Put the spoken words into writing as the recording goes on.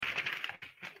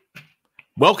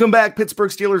Welcome back, Pittsburgh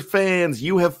Steelers fans.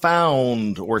 You have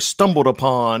found or stumbled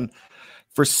upon,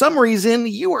 for some reason,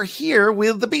 you are here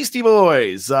with the Beastie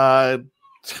Boys.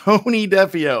 Tony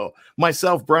Defio,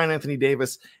 myself, Brian Anthony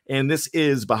Davis, and this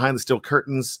is Behind the Steel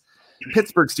Curtains,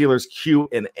 Pittsburgh Steelers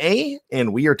Q&A,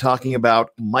 and we are talking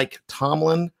about Mike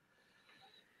Tomlin,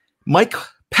 Mike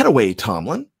Pettaway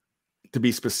Tomlin, to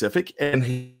be specific,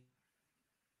 and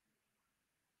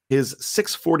his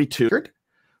 642,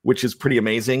 which is pretty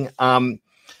amazing.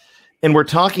 And we're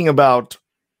talking about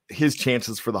his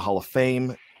chances for the Hall of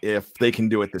Fame, if they can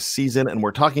do it this season. And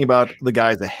we're talking about the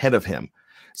guys ahead of him.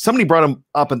 Somebody brought him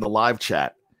up in the live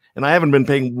chat, and I haven't been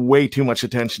paying way too much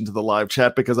attention to the live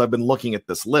chat because I've been looking at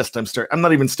this list. I'm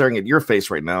not even staring at your face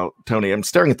right now, Tony. I'm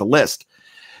staring at the list.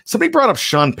 Somebody brought up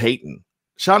Sean Payton.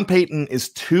 Sean Payton is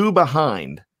 2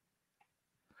 behind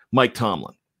Mike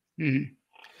Tomlin. Mm-hmm.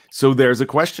 So there's a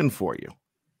question for you.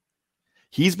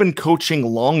 He's been coaching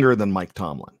longer than Mike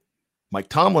Tomlin. Mike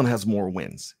Tomlin has more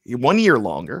wins. 1 year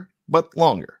longer, but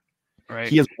longer. Right.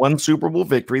 He has 1 Super Bowl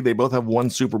victory. They both have 1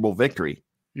 Super Bowl victory.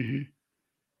 Mm-hmm.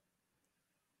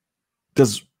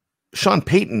 Does Sean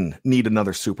Payton need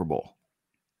another Super Bowl?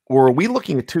 Or are we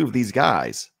looking at 2 of these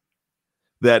guys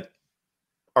that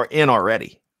are in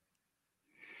already?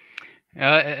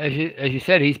 As you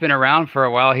said, he's been around for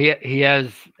a while. He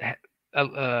has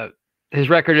his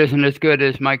record isn't as good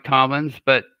as Mike Tomlin's,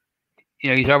 but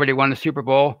he's already won a Super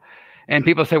Bowl. And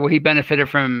people say, well, he benefited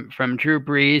from Drew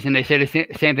Brees, and they say the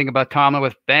same thing about Tomlin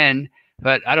with Ben.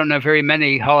 But I don't know very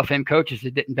many Hall of Fame coaches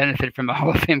that didn't benefit from a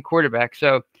Hall of Fame quarterback.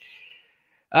 So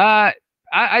I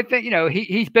think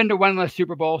he's been to 1 less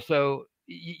Super Bowl, so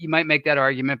you might make that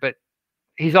argument. But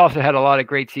he's also had a lot of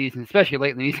great seasons, especially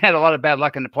lately. He's had a lot of bad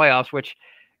luck in the playoffs, which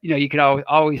you can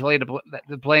always lay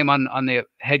the blame on the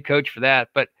head coach for that.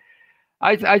 But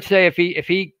I'd say if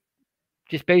he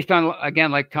just based on, again,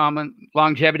 like Tomlin,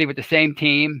 longevity with the same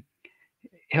team,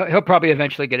 he'll probably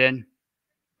eventually get in.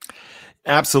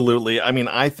 Absolutely. I mean,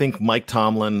 I think Mike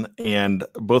Tomlin and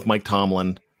both Mike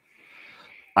Tomlin,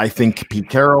 I think Pete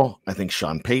Carroll, I think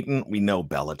Sean Payton. We know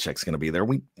Belichick's going to be there.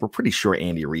 We're pretty sure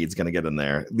Andy Reid's going to get in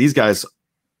there. These guys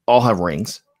all have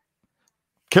rings.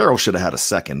 Carroll should have had a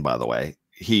second, by the way.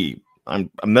 I'm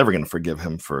never going to forgive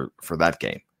him for that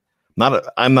game.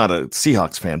 I'm not a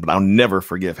Seahawks fan, but I'll never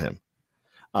forgive him.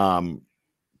 Gosh,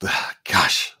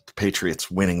 the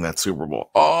Patriots winning that Super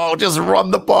Bowl. Oh, just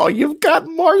run the ball. You've got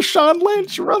Marshawn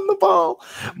Lynch, run the ball.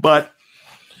 But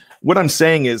what I'm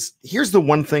saying is, here's the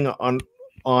one thing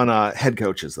on head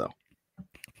coaches, though.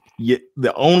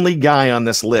 The only guy on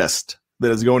this list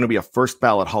that is going to be a first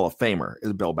ballot Hall of Famer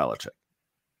is Bill Belichick.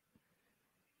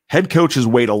 Head coaches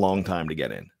wait a long time to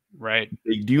get in. Right.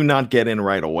 They do not get in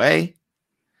right away.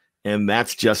 And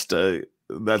that's just the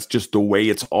way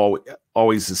it's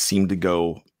always has seemed to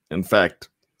go. In fact,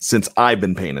 since I've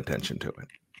been paying attention to it.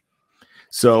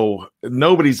 So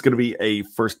nobody's going to be a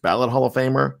first ballot Hall of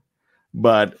Famer,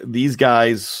 but these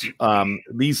guys,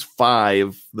 these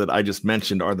 5 that I just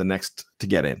mentioned are the next to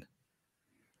get in.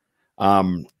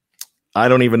 I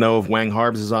don't even know if Wang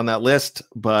Harbs is on that list,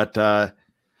 but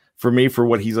for me, for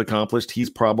what he's accomplished,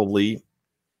 he's probably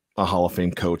a Hall of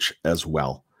Fame coach as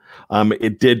well.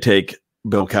 It did take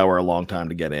Bill Cowher a long time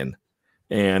to get in.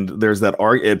 And there's that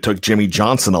it took Jimmy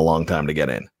Johnson a long time to get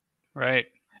in. Right.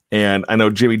 And I know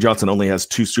Jimmy Johnson only has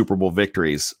 2 Super Bowl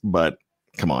victories, but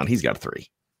come on, he's got 3.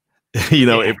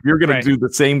 If you're going to do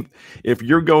the same, if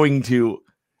you're going to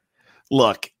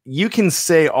look, you can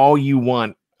say all you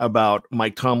want about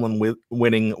Mike Tomlin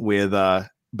winning with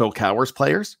Bill Cowher's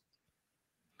players.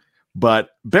 But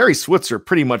Barry Switzer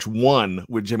pretty much won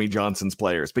with Jimmy Johnson's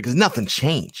players because nothing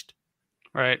changed.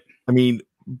 Right. I mean,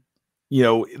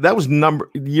 that was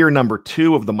year number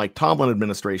 2 of the Mike Tomlin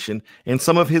administration, and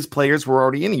some of his players were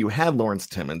already in. You had Lawrence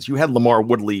Timmons. You had Lamar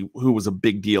Woodley, who was a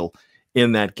big deal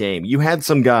in that game. You had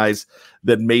some guys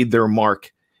that made their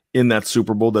mark in that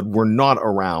Super Bowl that were not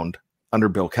around under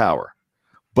Bill Cowher.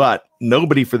 But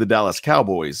nobody for the Dallas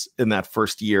Cowboys in that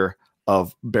first year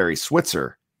of Barry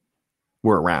Switzer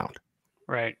were around.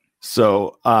 Right.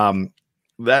 So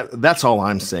that's all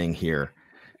I'm saying here.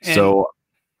 And so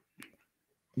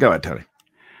go ahead, Tony.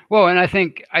 Well, and I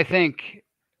think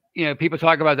people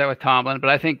talk about that with Tomlin, but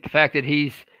I think the fact that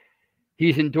he's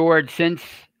endured since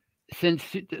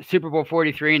Super Bowl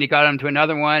 43 and he got him to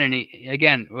another one, and he,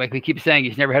 again, like we keep saying,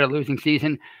 he's never had a losing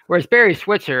season. Whereas Barry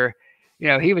Switzer,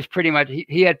 he was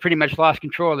he had pretty much lost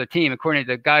control of the team, according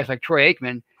to guys like Troy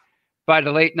Aikman, by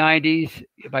the late 90s,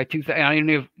 by 2000. I don't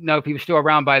even know if he was still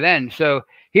around by then. So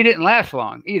he didn't last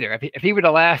long either. If he would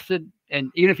have lasted,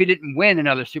 and even if he didn't win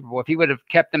another Super Bowl, if he would have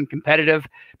kept them competitive,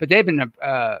 but they've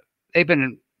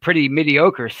been pretty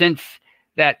mediocre since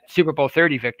that Super Bowl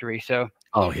 30 victory. So,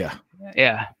 oh yeah.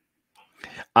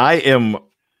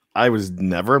 I was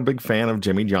never a big fan of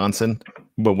Jimmy Johnson,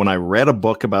 but when I read a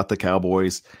book about the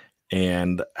Cowboys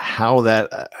and how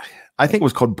that, I think it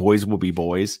was called Boys Will Be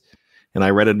Boys, and I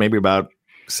read it maybe about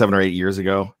 7 or 8 years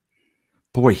ago.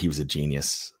 Boy, he was a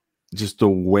genius. Just the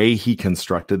way he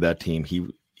constructed that team,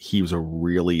 he was a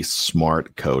really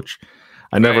smart coach.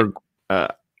 I never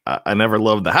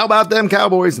loved the "how about them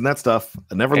Cowboys" and that stuff.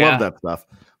 I never loved that stuff.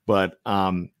 But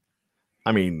I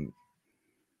mean,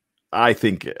 I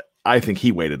think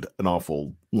he waited an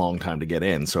awful long time to get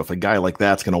in. So if a guy like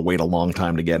that's going to wait a long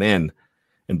time to get in,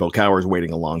 and Bill Cowher's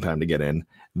waiting a long time to get in,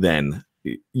 then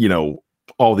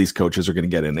all these coaches are going to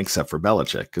get in except for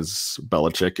Belichick, because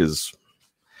Belichick is,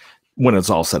 when it's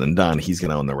all said and done, he's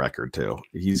going to own the record too.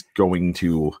 He's going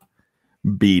to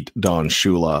beat Don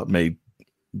Shula. May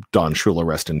Don Shula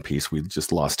rest in peace. We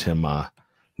just lost him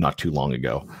not too long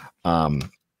ago.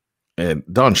 And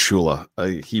Don Shula,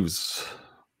 he was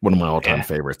one of my all-time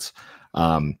favorites.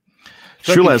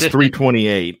 Shula has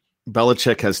 328.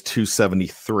 Belichick has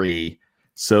 273.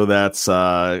 So that's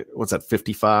what's that,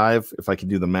 55? If I can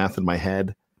do the math in my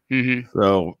head. Mm-hmm.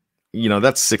 So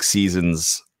that's 6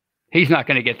 seasons. He's not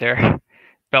going to get there.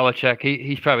 Belichick,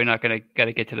 he's probably not going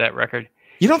to get to that record.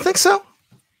 You don't think so?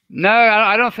 No,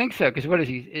 I don't think so. Because what is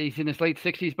he? He's in his late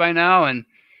 60s by now, and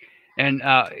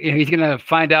he's going to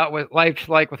find out what life's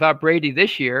like without Brady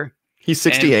this year. He's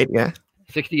 68,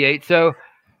 68. So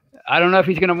I don't know if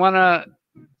he's going to want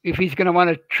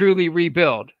to truly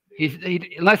rebuild.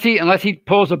 Unless he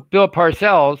pulls a Bill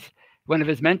Parcells, one of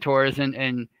his mentors,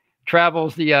 and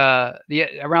travels the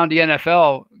around the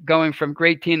NFL, going from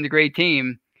great team to great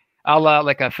team, a la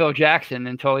like a Phil Jackson,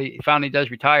 until he finally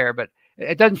does retire. But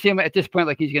it doesn't seem at this point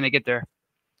like he's going to get there.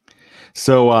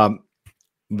 So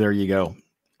there you go.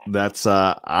 That's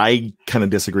I kind of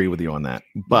disagree with you on that,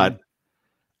 but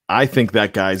I think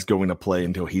that guy's going to play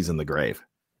until he's in the grave.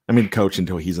 I mean, coach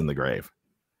until he's in the grave.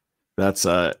 That's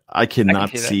I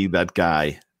cannot see that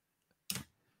guy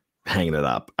hanging it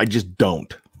up. I just don't.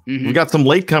 Mm-hmm. We got some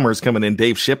latecomers coming in.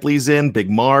 Dave Shipley's in. Big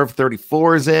Marv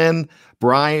 34 is in.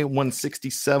 Brian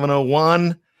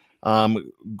 16701.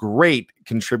 Great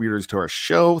contributors to our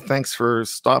show. Thanks for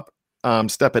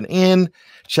stepping in,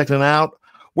 checking it out.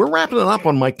 We're wrapping it up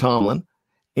on Mike Tomlin,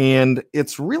 and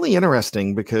it's really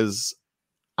interesting because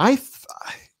you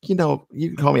can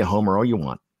call me a homer all you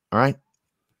want. All right.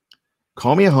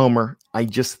 Call me a homer. I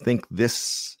just think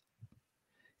this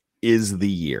is the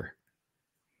year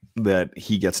that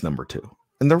he gets number 2.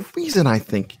 And the reason I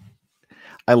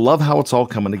love how it's all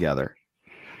coming together.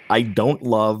 I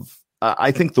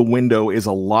think the window is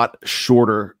a lot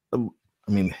shorter. I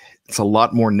mean, it's a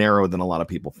lot more narrow than a lot of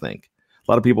people think.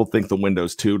 A lot of people think the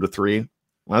window's 2 to 3.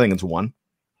 I think it's 1.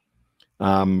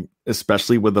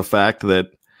 Especially with the fact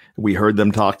that we heard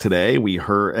them talk today.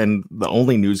 And the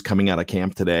only news coming out of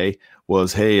camp today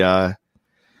was, hey,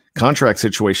 contract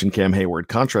situation, Cam Hayward,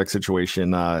 contract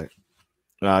situation,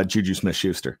 Juju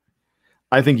Smith-Schuster.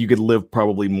 I think you could live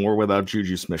probably more without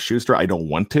Juju Smith-Schuster. I don't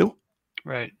want to.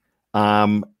 Right.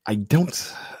 I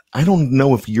don't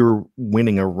know if you're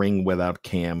winning a ring without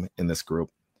Cam in this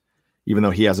group, even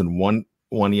though he hasn't won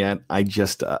one yet. I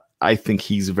think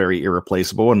he's very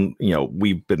irreplaceable. And,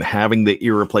 we've been having the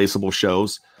irreplaceable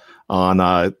shows on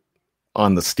the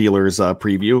Steelers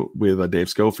preview with Dave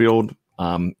Schofield,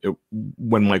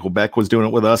 when Michael Beck was doing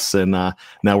it with us, and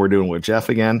now we're doing it with Jeff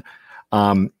again.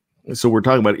 So we're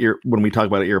talking about when we talk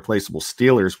about irreplaceable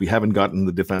Steelers, we haven't gotten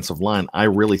the defensive line. I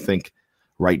really think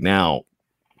right now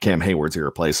Cam Hayward's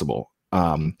irreplaceable.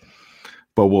 But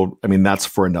that's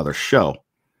for another show.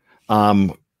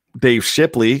 Dave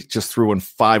Shipley just threw in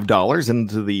 $5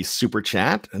 into the super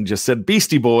chat and just said,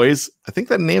 Beastie Boys. I think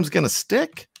that name's going to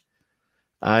stick.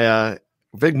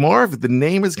 Big Marv, the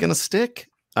name is going to stick.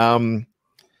 The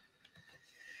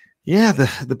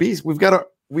Beast, we've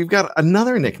got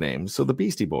another nickname. So the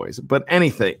Beastie Boys, but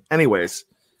anyways,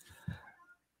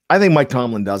 I think Mike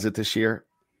Tomlin does it this year.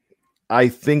 I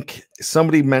think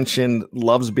somebody mentioned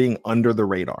loves being under the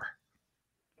radar.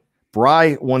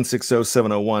 Bry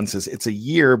 160701 says it's a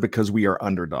year because we are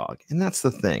underdog. And that's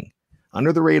the thing.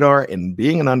 Under the radar and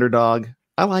being an underdog,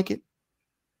 I like it.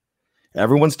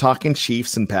 Everyone's talking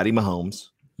Chiefs and Patty Mahomes.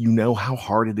 You know how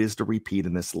hard it is to repeat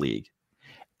in this league.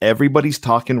 Everybody's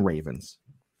talking Ravens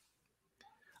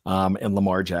and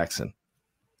Lamar Jackson.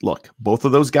 Look, both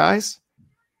of those guys,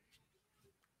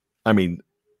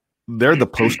 they're the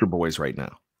poster boys right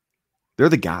now. They're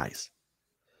the guys.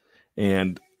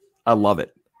 And I love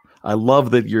it. I love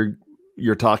that you're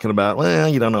talking about, well,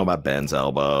 you don't know about Ben's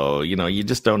elbow. You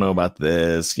just don't know about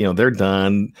this. They're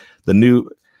done. The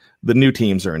the new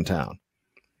teams are in town.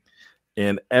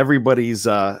 And everybody's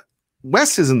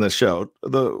Wes is in the show.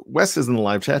 Wes is in the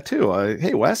live chat too.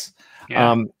 Hey, Wes.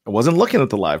 Yeah. I wasn't looking at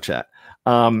the live chat.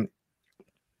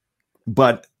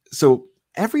 But so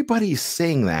everybody's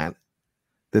saying that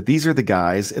these are the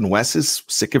guys, and Wes is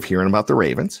sick of hearing about the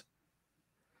Ravens.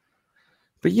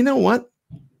 But you know what?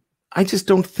 I just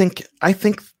don't think – I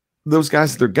think those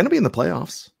guys, they're going to be in the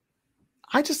playoffs.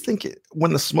 I just think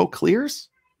when the smoke clears,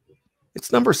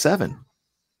 it's number 7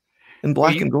 in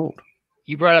black and gold.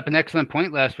 You brought up an excellent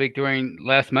point last week during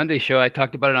last Monday's show. I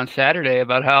talked about it on Saturday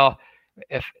about how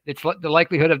if it's the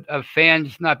likelihood of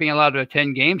fans not being allowed to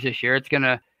attend games this year, it's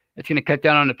gonna cut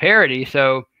down on the parity.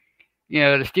 So, the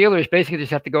Steelers basically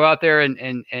just have to go out there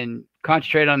and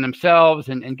concentrate on themselves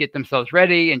and get themselves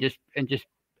ready and just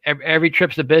every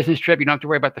trip's a business trip. You don't have to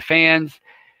worry about the fans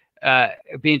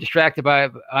being distracted by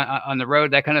on the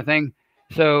road, that kind of thing.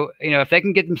 So, if they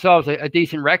can get themselves a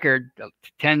decent record,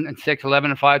 10-6,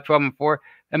 11-5, 12-4.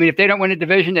 I mean, if they don't win a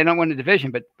division, they don't win the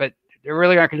division. But there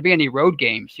really aren't going to be any road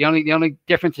games. The only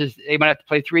difference is they might have to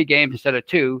play 3 games instead of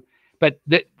 2. But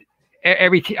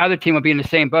every other team will be in the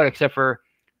same boat except for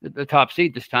the top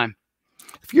seed this time.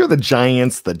 If you're the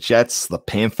Giants, the Jets, the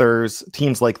Panthers,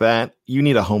 teams like that, you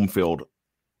need a home field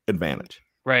advantage,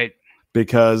 right?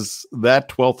 Because that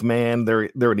 12th man,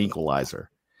 they're an equalizer.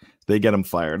 They get them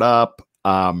fired up.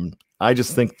 I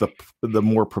just think the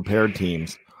more prepared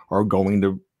teams are going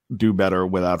to do better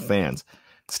without fans.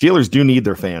 Steelers do need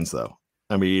their fans, though.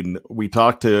 I mean, when we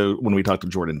talked to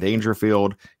Jordan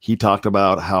Dangerfield, he talked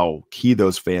about how key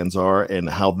those fans are and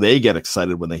how they get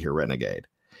excited when they hear Renegade.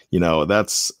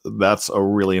 That's a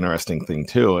really interesting thing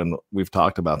too, and we've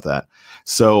talked about that.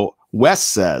 So Wes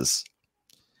says,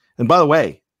 and by the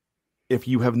way, if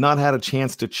you have not had a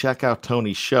chance to check out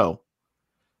Tony's show,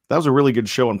 that was a really good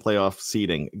show on playoff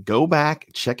seeding. Go back,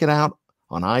 check it out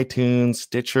on iTunes,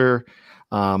 Stitcher,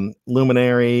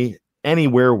 Luminary,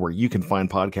 anywhere where you can find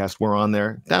podcasts. We're on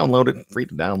there. Download it, free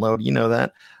to download. You know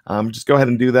that. Just go ahead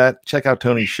and do that. Check out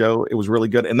Tony's show. It was really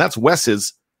good. And that's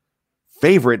Wes's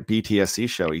favorite BTSC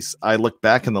show. I looked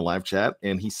back in the live chat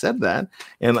and he said that.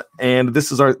 And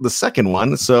this is the second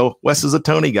one. So Wes is a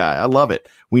Tony guy. I love it.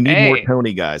 We need more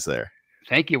Tony guys there.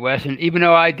 Thank you, Wes. And even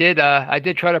though I did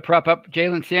try to prop up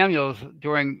Jalen Samuels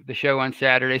during the show on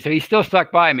Saturday, so he still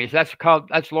stuck by me. So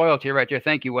that's loyalty right there.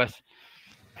 Thank you, Wes.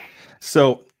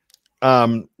 So,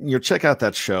 check out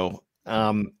that show.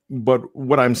 But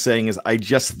what I'm saying is, I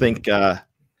just think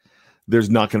there's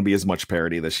not going to be as much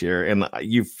parity this year, and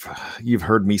you've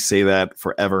heard me say that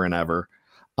forever and ever.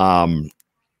 Ever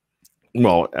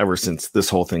since this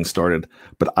whole thing started.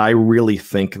 But I really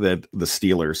think that the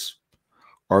Steelers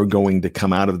are going to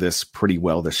come out of this pretty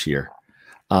well this year.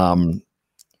 The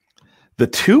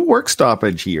 2 work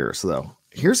stoppage years, though,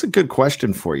 here's a good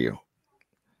question for you.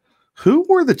 Who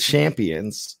were the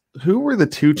champions? Who were the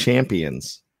 2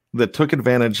 champions that took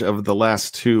advantage of the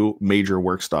last 2 major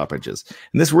work stoppages?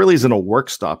 And this really isn't a work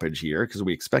stoppage year because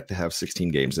we expect to have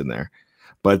 16 games in there.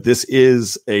 But this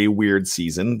is a weird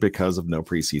season because of no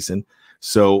preseason.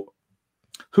 So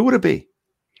who would it be?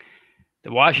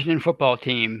 The Washington football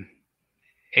team.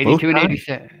 82 and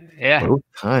 87. Yeah. Both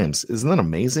times. Isn't that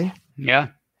amazing? Yeah.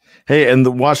 Hey, and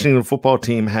the Washington football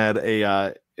team had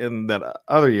in that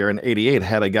other year in 88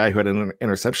 had a guy who had an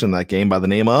interception in that game by the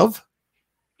name of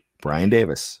Brian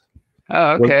Davis.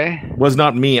 Oh, okay. Was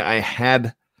not me.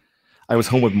 I was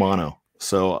home with mono.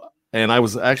 So, and I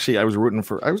was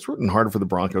rooting hard for the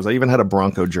Broncos. I even had a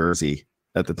Bronco jersey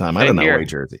at the time. I had an Elway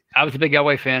jersey. I was a big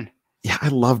Elway fan. Yeah, I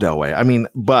loved Elway. I mean,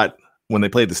 but when they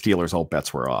played the Steelers, all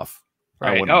bets were off.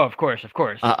 Right. Of course.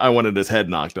 I wanted his head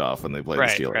knocked off when they played the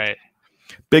Steelers. Right.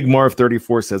 Big Marv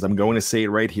 34 says, I'm going to say it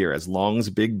right here. As long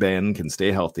as Big Ben can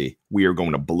stay healthy, we are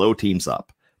going to blow teams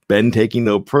up. Ben taking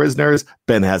no prisoners.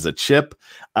 Ben has a chip.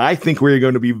 I think we're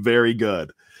going to be very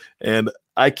good. And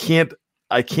I can't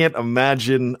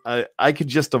imagine. I could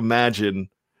just imagine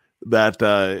that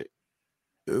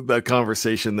that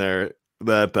conversation there,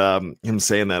 that him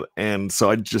saying that. And so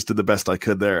I just did the best I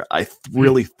could there. I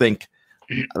really think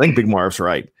Big Marv's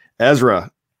right.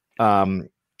 Ezra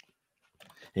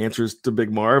answers to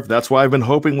Big Marv. That's why I've been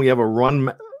hoping we have a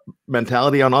run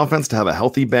mentality on offense to have a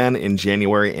healthy Ben in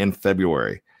January and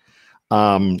February.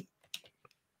 So.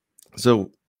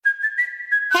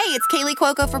 Hey, it's Kaylee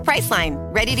Cuoco for Priceline.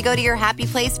 Ready to go to your happy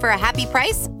place for a happy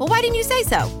price? Well, why didn't you say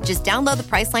so? Just download the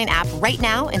Priceline app right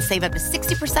now and save up to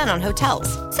 60% on hotels.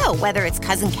 So whether it's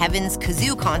Cousin Kevin's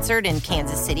Kazoo Concert in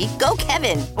Kansas City, go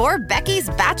Kevin, or Becky's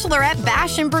Bachelorette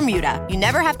Bash in Bermuda, you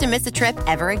never have to miss a trip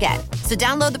ever again. So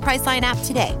download the Priceline app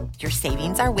today. Your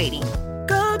savings are waiting.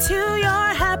 Go to your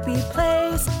happy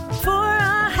place for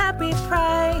a happy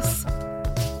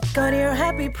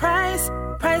happy price,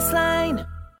 Priceline.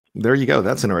 There you go.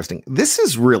 That's interesting. This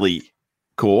is really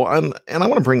cool. And I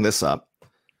want to bring this up.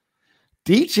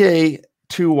 DJ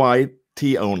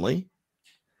 2YT only.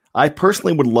 I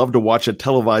personally would love to watch a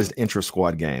televised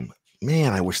intra-squad game.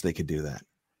 Man, I wish they could do that.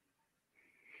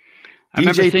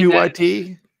 DJ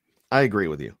 2YT, I agree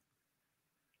with you.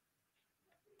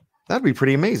 That'd be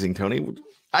pretty amazing, Tony.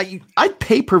 I'd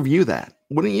pay-per-view that,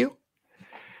 wouldn't you?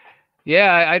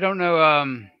 Yeah, I don't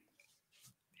know.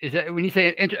 Is that when you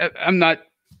say I'm not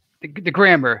the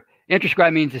grammar?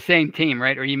 Inter-squad means the same team,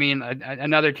 right? Or you mean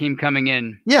another team coming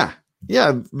in? Yeah,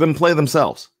 them play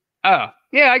themselves. Oh,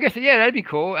 yeah, I guess that'd be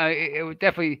cool. It would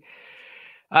definitely.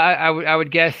 I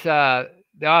would guess the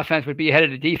offense would be ahead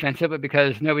of the defense simply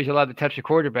because nobody's allowed to touch the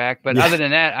quarterback. But other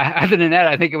than that, I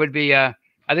think it would be. I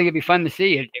think it'd be fun to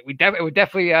see. It would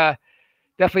definitely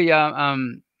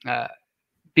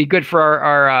be good for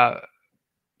our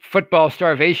football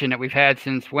starvation that we've had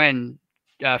since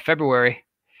February.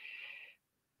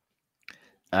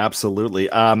 Absolutely.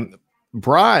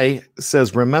 Bry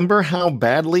says, remember how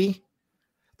badly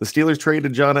the Steelers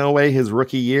traded John Elway his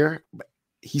rookie year?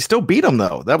 He still beat them,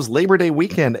 though. That was Labor Day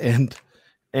weekend, and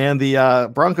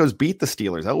the Broncos beat the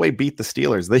Steelers. Elway beat the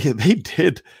Steelers. They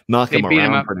did knock him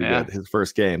around pretty good his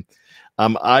first game.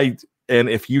 And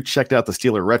if you checked out the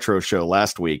Steeler Retro show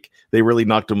last week, they really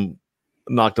knocked him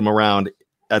around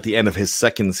at the end of his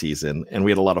second season, and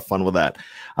we had a lot of fun with that.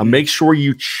 Make sure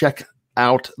you check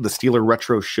out the Steeler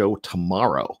Retro show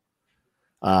tomorrow.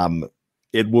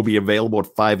 It will be available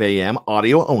at 5 a.m.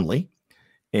 audio only.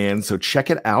 And so check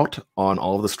it out on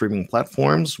all of the streaming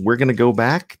platforms. We're going to go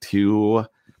back to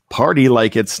party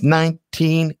like it's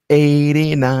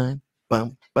 1989.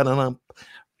 Bum, ba-da-dum,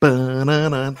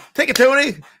 ba-da-dum. Take it,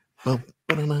 Tony. Bum,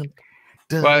 ba-da-dum.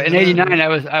 Well, in '89,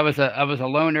 I was a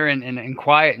loner and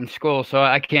quiet in school, so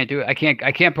I can't do it. I can't.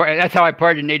 That's how I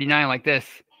partied in '89 like this.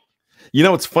 You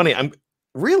know, it's funny. I'm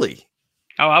really.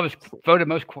 Oh, I was voted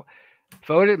most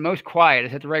quiet.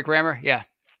 Is that the right grammar? Yeah.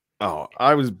 Oh,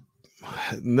 I was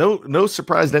no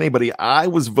surprise to anybody. I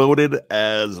was voted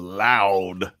as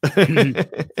loud,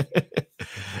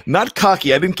 not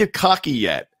cocky. I didn't get cocky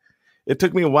yet. It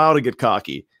took me a while to get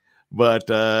cocky, but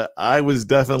I was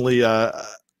definitely.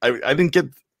 I didn't get.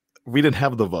 We didn't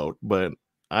have the vote, but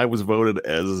I was voted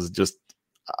as just.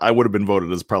 I would have been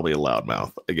voted as probably a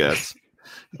loudmouth, I guess.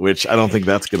 Which I don't think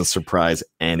that's going to surprise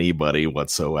anybody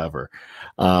whatsoever.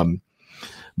 But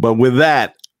with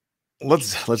that,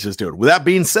 let's just do it. With that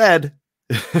being said,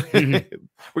 we're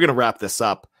going to wrap this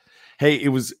up. Hey, it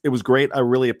was great. I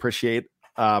really appreciate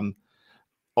all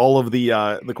of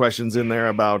the questions in there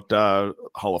about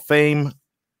Hall of Fame.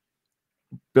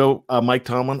 Bill, Mike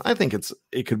Tomlin. I think it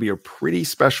could be a pretty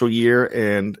special year,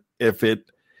 and if they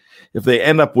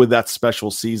end up with that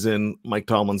special season, Mike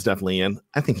Tomlin's definitely in.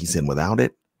 I think he's in without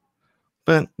it.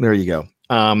 But there you go.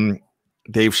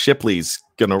 Dave Shipley's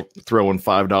gonna throw in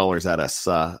 $5 at us.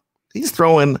 He's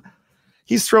throwing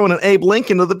an Abe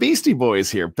Lincoln to the Beastie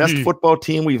Boys here. Best football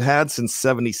team we've had since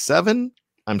 '77.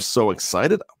 I'm so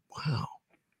excited. Wow,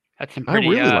 that's some pretty, I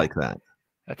really like that.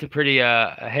 That's a pretty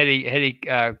heady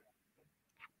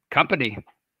company.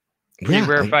 Pretty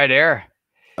rarefied air.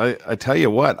 I tell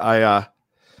you what,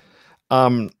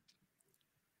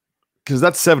 because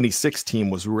that 76 team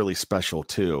was really special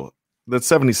too. That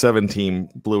 77 team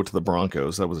blew it to the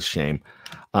Broncos. That was a shame.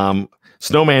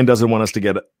 Snowman doesn't want us to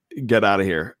get out of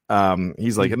here.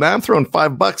 He's like, now I'm throwing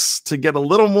 $5 to get a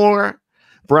little more.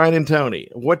 Brian and Tony,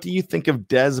 what do you think of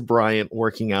Dez Bryant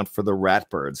working out for the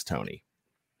Ratbirds, Tony?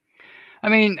 I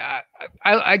mean,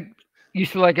 I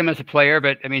used to like him as a player,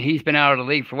 but I mean, he's been out of the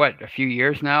league for a few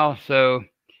years now. So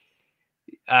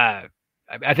I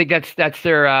think that's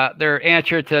their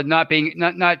answer to not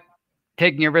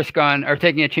taking a risk on or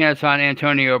taking a chance on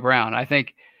Antonio Brown. I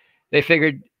think they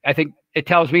figured. I think it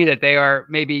tells me that they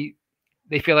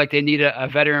feel like they need a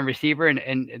veteran receiver,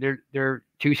 and they're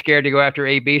too scared to go after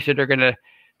AB, so they're going to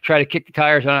try to kick the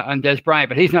tires on Dez Bryant.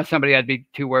 But he's not somebody I'd be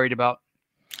too worried about.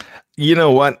 You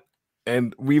know what?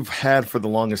 And we've had for the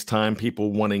longest time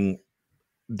people wanting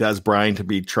Dez Bryant to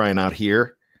be trying out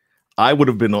here. I would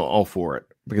have been all for it,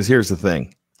 because here's the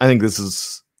thing. I think this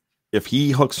is, if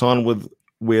he hooks on with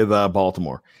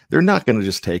Baltimore, they're not going to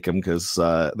just take him because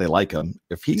they like him.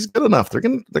 If he's good enough, they're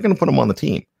going to put him on the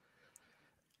team.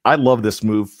 I love this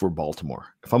move for Baltimore.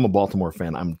 If I'm a Baltimore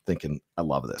fan, I'm thinking I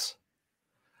love this.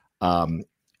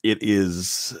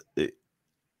 It's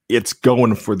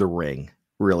going for the ring.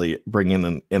 Really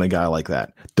bringing in a guy like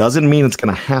that doesn't mean it's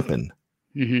going to happen,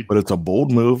 but it's a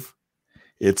bold move.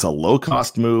 It's a low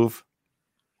cost move.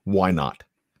 Why not?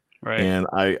 Right. And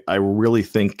I really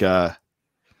think,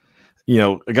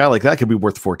 a guy like that could be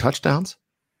worth 4 touchdowns.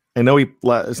 I know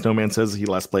Snowman says he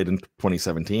last played in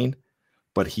 2017,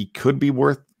 but he could be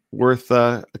worth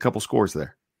a couple scores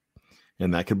there,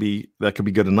 and that could be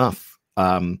good enough.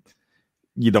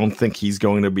 You don't think he's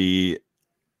going to be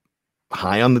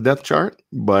high on the depth chart,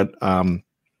 but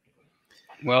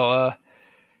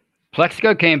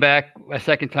Plexico came back a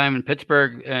second time in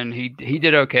Pittsburgh, and he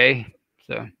did okay.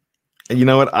 So, and you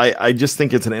know what? I just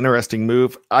think it's an interesting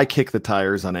move. I kick the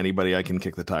tires on anybody I can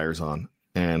kick the tires on,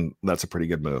 and that's a pretty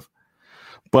good move.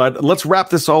 But let's wrap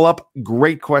this all up.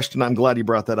 Great question. I'm glad you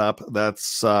brought that up.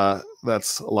 That's a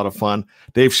lot of fun.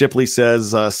 Dave Shipley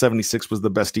says 76 was the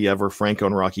best he ever. Franco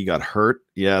and Rocky got hurt.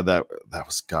 Yeah, that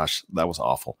was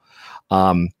awful.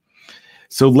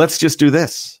 So let's just do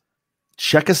this.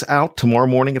 Check us out tomorrow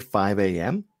morning at 5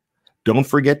 a.m. Don't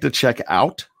forget to check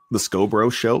out the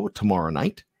Scobro Show tomorrow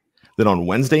night. Then on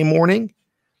Wednesday morning,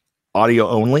 audio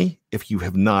only. If you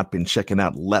have not been checking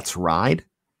out Let's Ride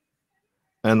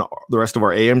and the rest of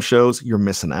our AM shows, you're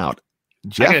missing out.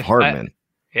 Jeff Hartman.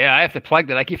 I have to plug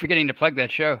that. I keep forgetting to plug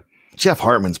that show. Jeff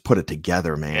Hartman's put it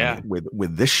together, man,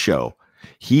 with this show.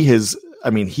 He has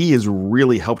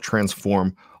really helped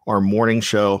transform our morning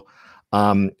show.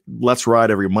 Let's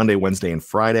Ride every Monday, Wednesday, and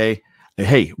Friday. And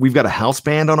hey, we've got a house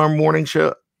band on our morning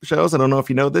shows. I don't know if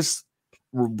you know this.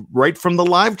 Right from the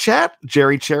live chat,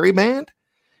 Jerry Cherry Band.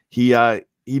 He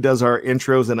does our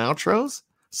intros and outros,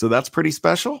 so that's pretty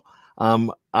special.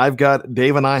 I've got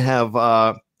Dave and I have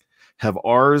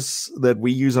ours that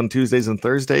we use on Tuesdays and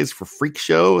Thursdays for Freak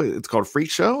Show. It's called Freak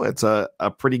Show. It's a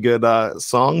pretty good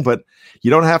song, but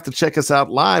you don't have to check us out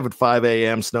live at 5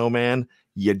 a.m. Snowman.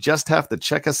 You just have to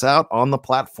check us out on the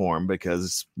platform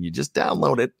because you just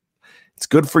download it. It's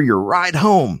good for your ride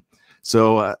home.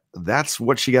 So that's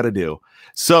what you got to do.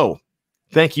 So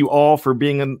thank you all for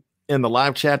being in the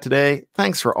live chat today.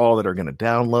 Thanks for all that are going to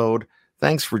download.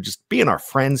 Thanks for just being our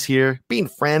friends here, being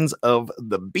friends of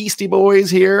the Beastie Boys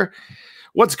here.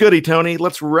 What's goody, Tony?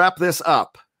 Let's wrap this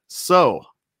up. So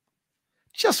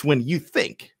just when you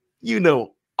think you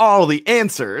know all the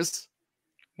answers,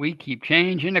 we keep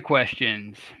changing the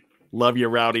questions. Love you,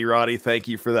 Rowdy Roddy. Thank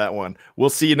you for that one. We'll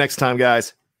see you next time,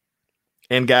 guys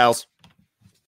and gals.